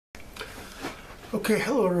Okay,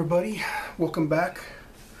 hello everybody. Welcome back.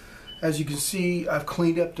 As you can see, I've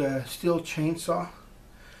cleaned up the steel chainsaw.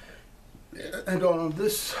 And on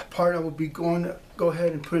this part, I will be going to go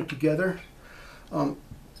ahead and put it together.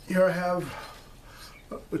 Here I have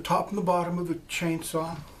the top and the bottom of the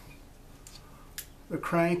chainsaw, the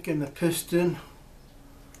crank and the piston,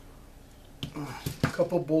 a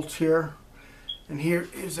couple bolts here, and here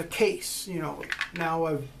is a case. Now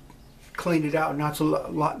I've cleaned it out. Now it's a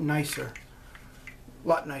lot nicer.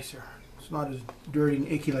 It's not as dirty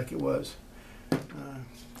and icky like it was.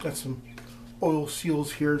 Got some oil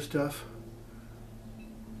seals here and stuff.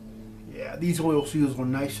 Yeah, these oil seals were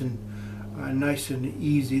nice and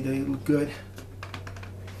easy. They look good.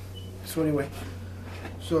 So anyway,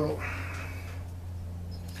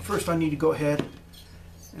 first I need to go ahead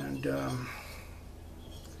and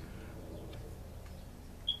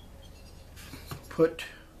put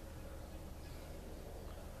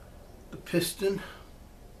the piston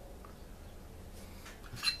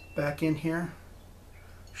back in here.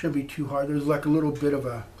 Shouldn't be too hard. There's like a little bit of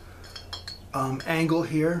a angle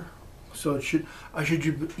here, so I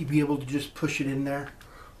should be able to just push it in there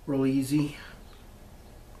real easy.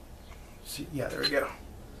 See, yeah, there we go.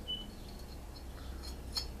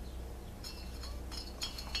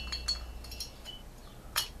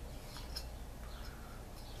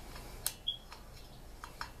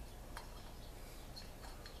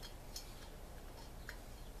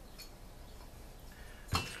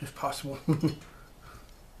 If possible. I'm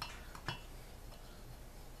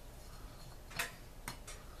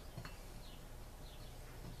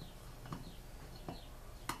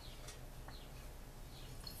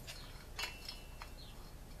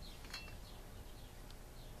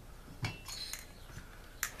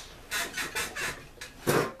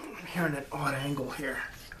hearing an odd angle here.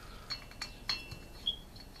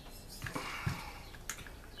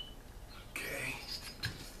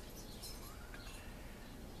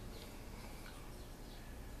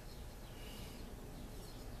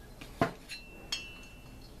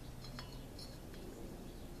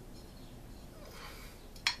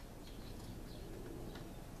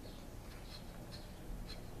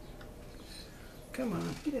 Come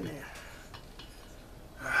on, get in there.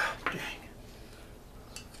 Ah, dang.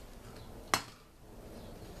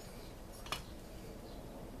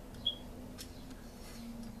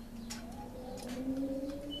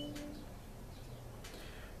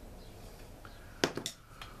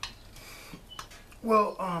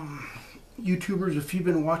 Well, YouTubers, if you've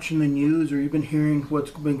been watching the news or you've been hearing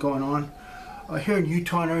what's been going on, here in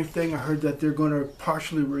Utah and everything, I heard that they're going to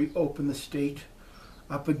partially reopen the state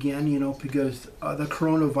up again, because the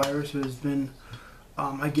coronavirus has been,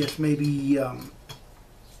 I guess maybe a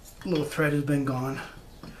little threat has been gone.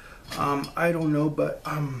 I don't know, but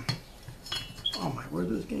oh my word,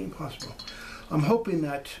 this is getting impossible. I'm hoping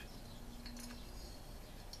that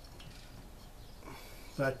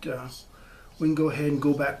we can go ahead and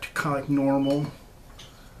go back to kind of like normal.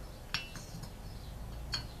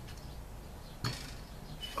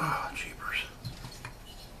 Oh, jeepers.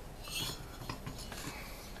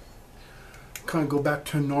 Kind of go back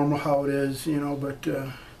to normal how it is, but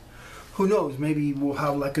who knows, maybe we'll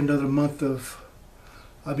have like another month of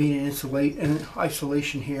being in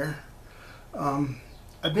isolation here.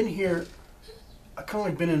 I've been here, I've kind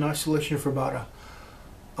of like been in isolation for about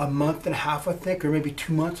a month and a half, I think, or maybe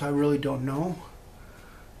 2 months. I really don't know,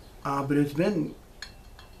 but it's been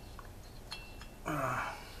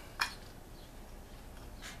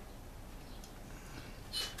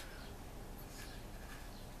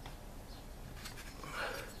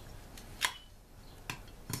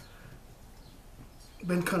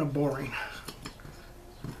kind of boring.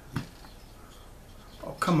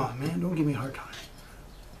 Oh, come on, man, don't give me a hard time.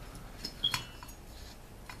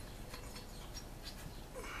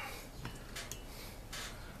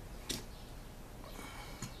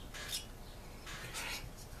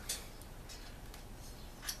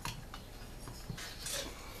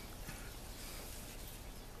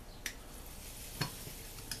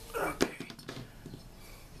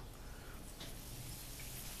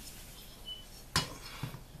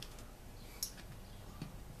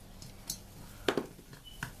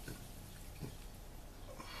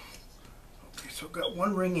 So I've got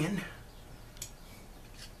one ring in.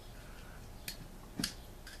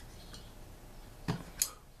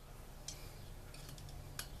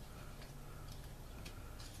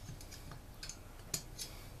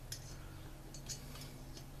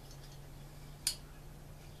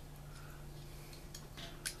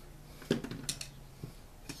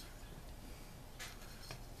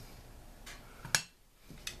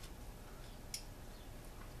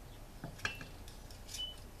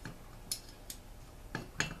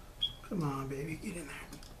 Come on, baby, get in there.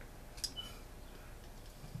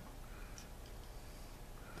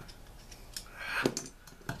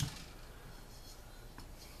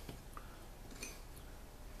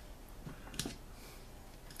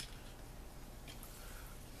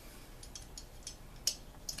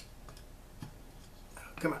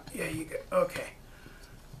 Come on, yeah, you go. Okay.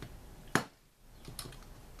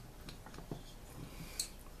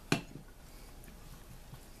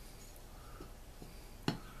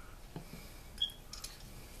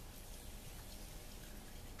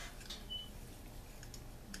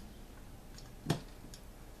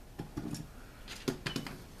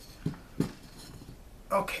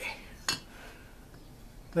 Okay.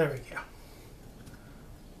 There we go.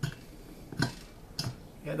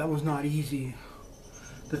 Yeah, that was not easy.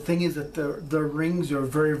 The thing is that the rings are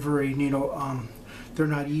very, they're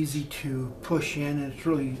not easy to push in, and it's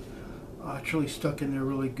really stuck in there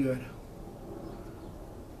really good.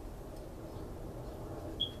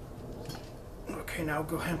 Okay, now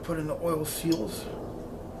go ahead and put in the oil seals.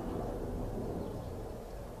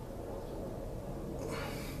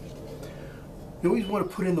 You always want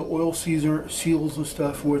to put in the oil seals and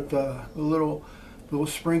stuff with the little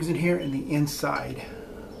springs in here and the inside.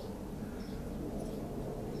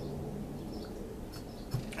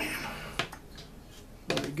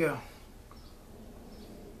 There we go.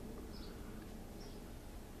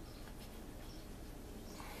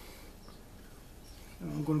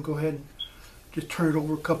 I'm going to go ahead and just turn it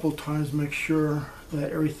over a couple of times, make sure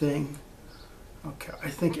that everything, okay, I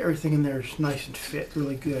think everything in there is nice and fit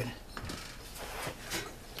really good.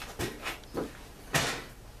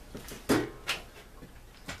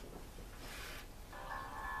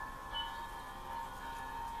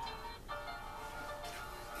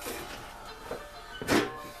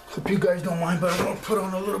 Hope you guys don't mind, but I'm going to put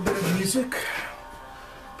on a little bit of music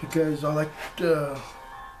because I like to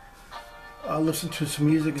listen to some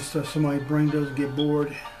music and stuff so my brain doesn't get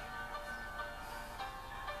bored.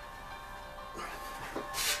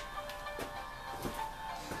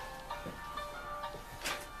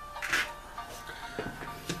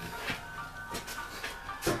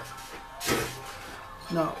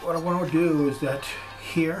 Now what I want to do is that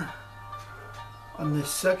here on this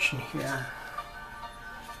section here,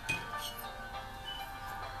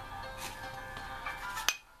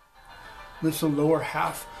 this is the lower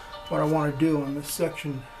half. What I want to do on this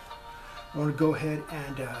section, I want to go ahead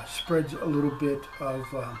and spread a little bit of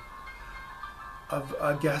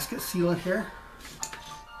gasket sealant here,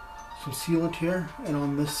 some sealant here, and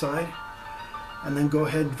on this side, and then go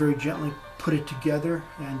ahead and very gently put it together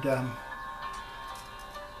and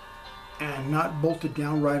not bolt it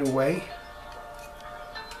down right away.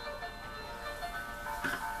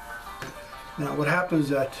 Now, what happens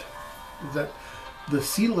is that the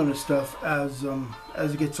sealant and stuff, as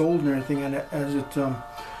it gets old and everything, and as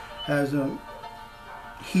it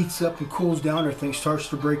heats up and cools down, everything starts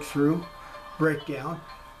to break down,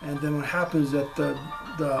 and then what happens is that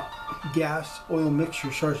the gas oil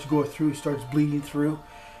mixture starts to go through, starts bleeding through,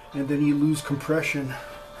 and then you lose compression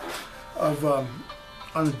of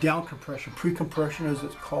on the down compression, pre-compression as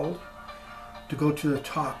it's called, to go to the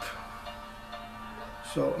top.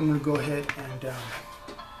 So I'm going to go ahead and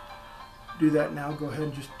do that now. Go ahead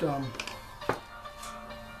and just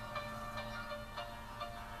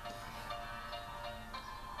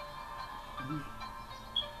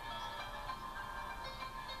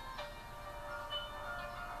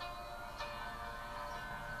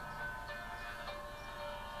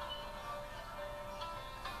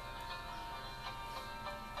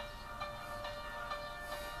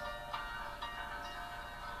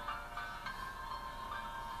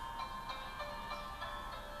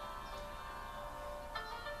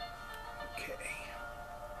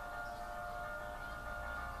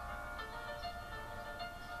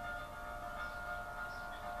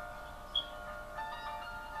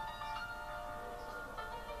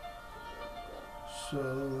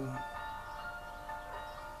so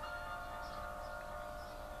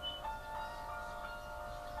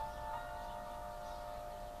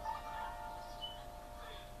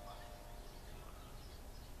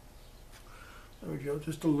there we go,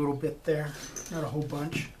 just a little bit there, not a whole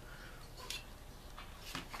bunch.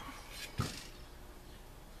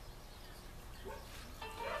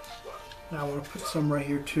 Now I want to put some right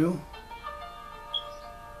here too.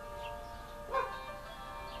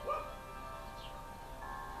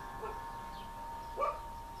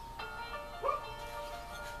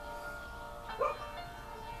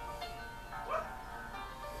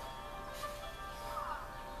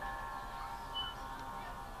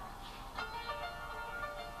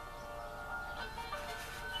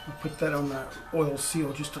 I'll put that on the oil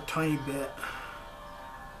seal just a tiny bit.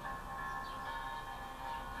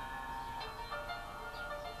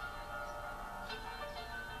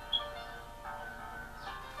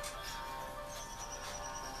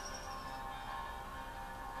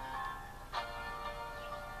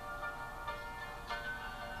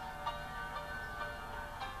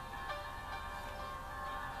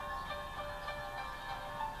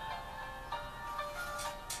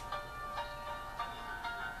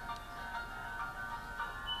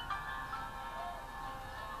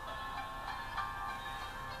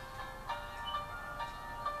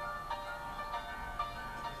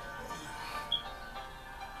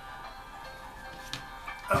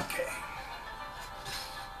 Okay.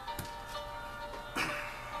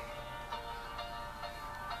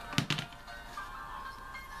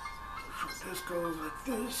 So this goes like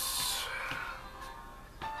this.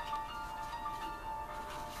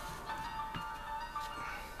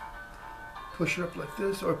 Push it up like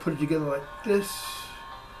this, or put it together like this.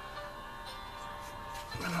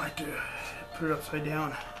 I like to put it upside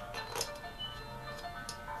down.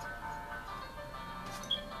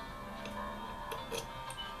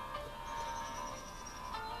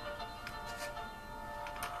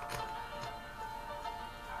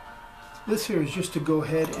 This here is just to go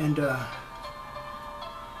ahead and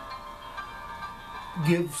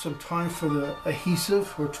give some time for the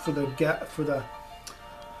adhesive, or for the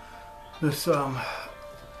this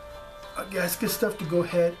gasket stuff to go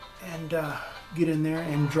ahead and get in there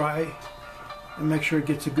and dry, and make sure it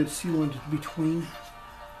gets a good seal in between.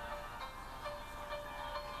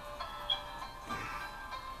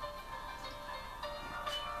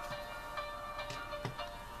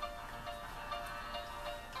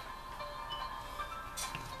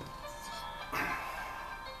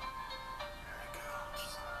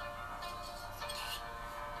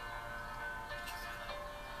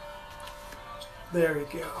 There we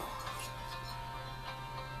go.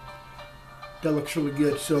 That looks really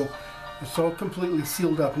good. So it's all completely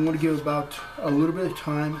sealed up. I'm going to give about a little bit of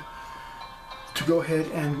time to go ahead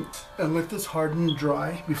and let this harden and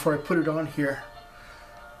dry before I put it on here.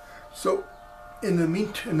 So in the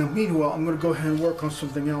meanwhile, I'm going to go ahead and work on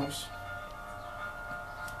something else.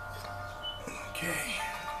 Okay.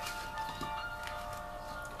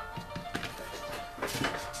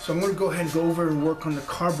 So I'm going to go ahead and go over and work on the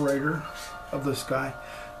carburetor of this guy.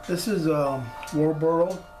 This is a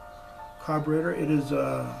Warborough carburetor. It is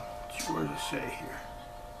a, where does it say here?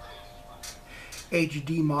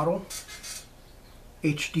 HD model.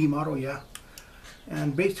 HD model, yeah.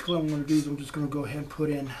 And basically what I'm going to do is I'm just going to go ahead and put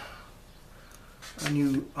in a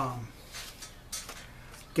new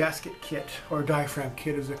gasket kit, or diaphragm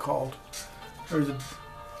kit as it's called. Here's a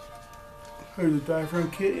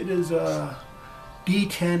diaphragm kit. It is a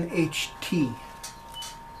D10HT.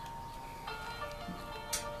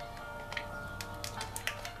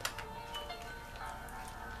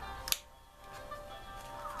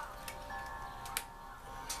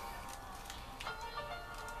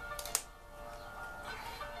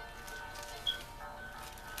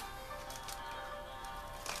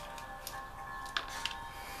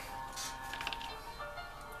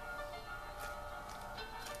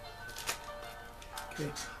 Okay.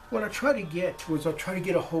 What I try to get was I try to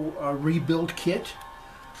get a whole rebuild kit,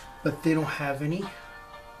 but they don't have any.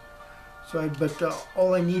 So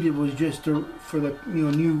all I needed was just for the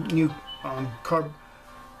new carb.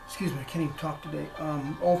 Excuse me, I can't even talk today.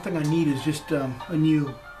 All thing I need is just a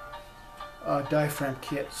new diaphragm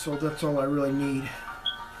kit. So that's all I really need.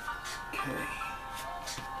 Okay.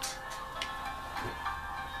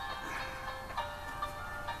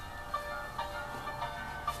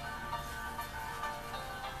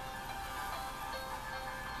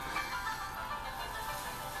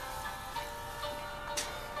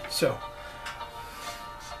 So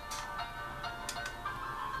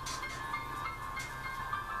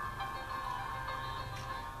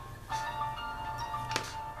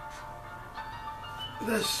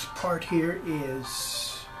this part here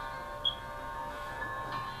is,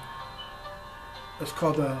 it's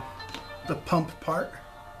called the pump part.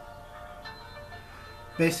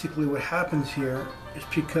 Basically what happens here is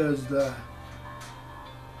because the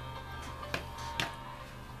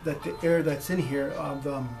air that's in here,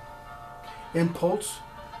 the impulse,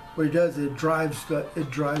 what it does, it drives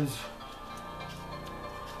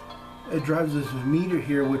this meter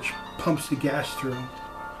here, which pumps the gas through,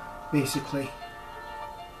 basically.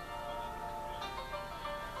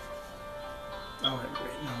 Oh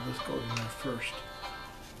wait, no, let's go in there first.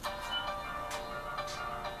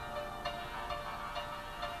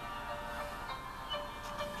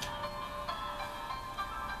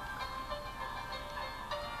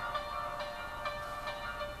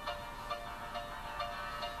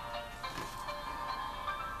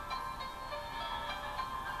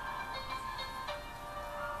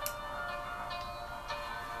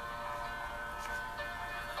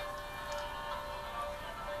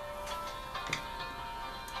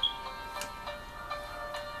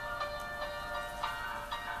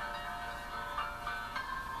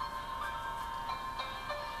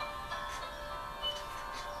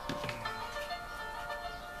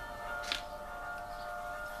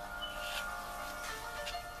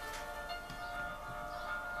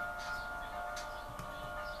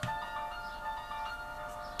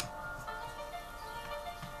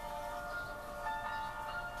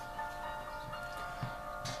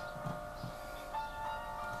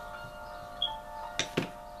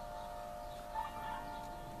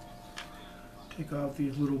 take out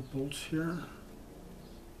these little bolts here.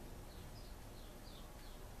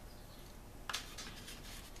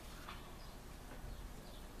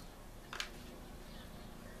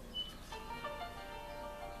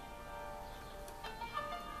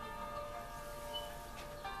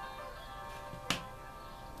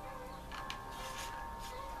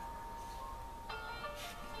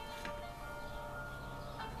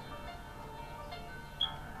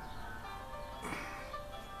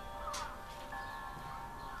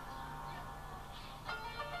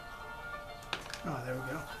 Oh, there we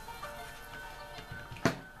go.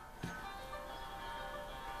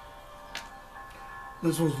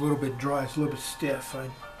 This one's a little bit dry, it's a little bit stiff.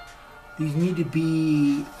 These need to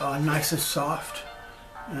be nice and soft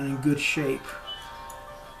and in good shape.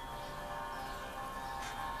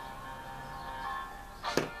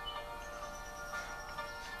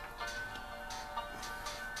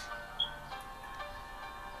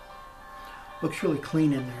 Looks really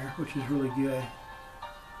clean in there, which is really good.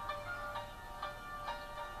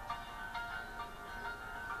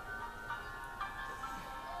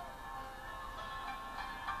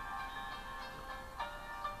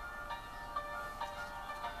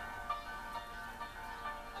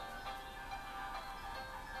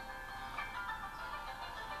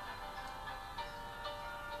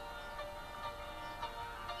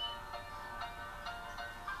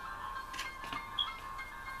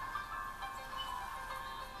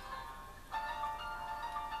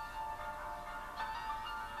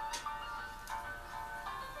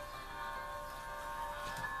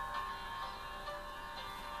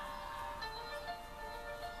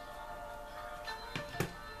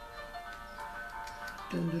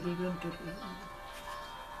 Dun, dun, dun, dun, dun, dun.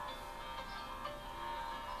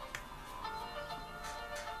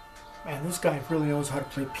 Man, this guy really knows how to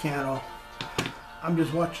play piano. I'm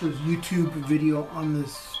just watching this YouTube video on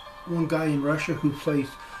this one guy in Russia who plays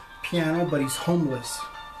piano, but he's homeless.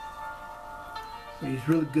 But he's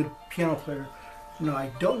a really good piano player. You know,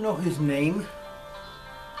 I don't know his name.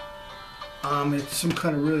 It's some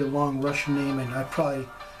kind of really long Russian name, and I probably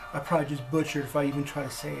just butchered if I even try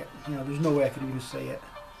to say it. You know, there's no way I could even say it.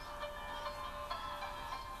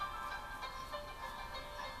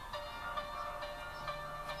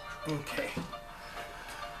 Okay.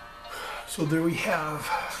 So there we have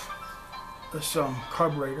this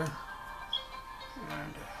carburetor,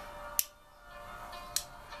 and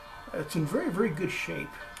it's in very, very good shape.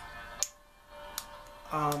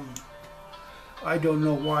 I don't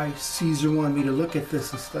know why Caesar wanted me to look at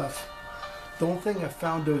this and stuff. The only thing I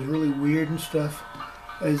found that was really weird and stuff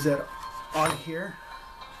is that on here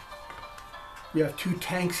we have two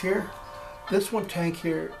tanks here. This one tank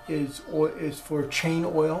here is for chain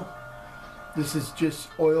oil. This is just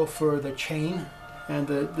oil for the chain, and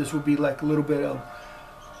this would be like a little bit of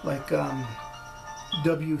like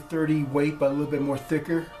W30 weight, but a little bit more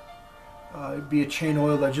thicker. It'd be a chain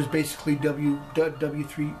oil that just basically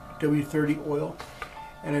W30 oil,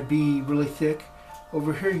 and it'd be really thick.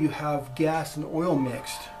 Over here you have gas and oil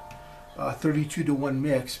mixed, 32-to-1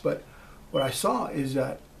 mix. But what I saw is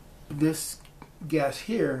that this gas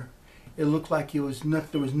here, it looked like there was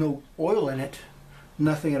no oil in it,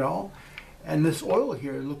 nothing at all. And this oil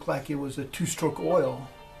here, it looked like it was a two-stroke oil.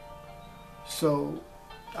 So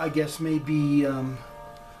I guess maybe I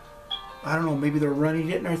don't know, maybe they're running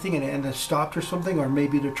it and everything, and it stopped or something, or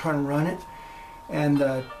maybe they're trying to run it and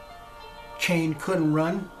the chain couldn't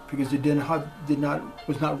run because it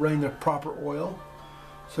was not running the proper oil,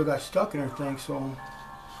 so it got stuck and everything. So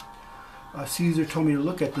Caesar told me to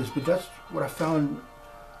look at this, but that's what I found,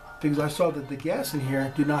 because I saw that the gas in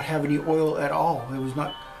here did not have any oil at all. It was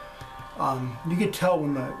not. You can tell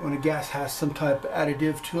when a gas has some type of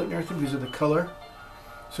additive to it and everything because of the color.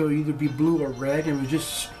 So it'd either be blue or red, and it was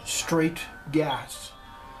just straight gas.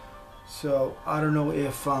 So I don't know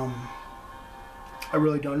if I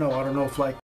really don't know. I don't know if like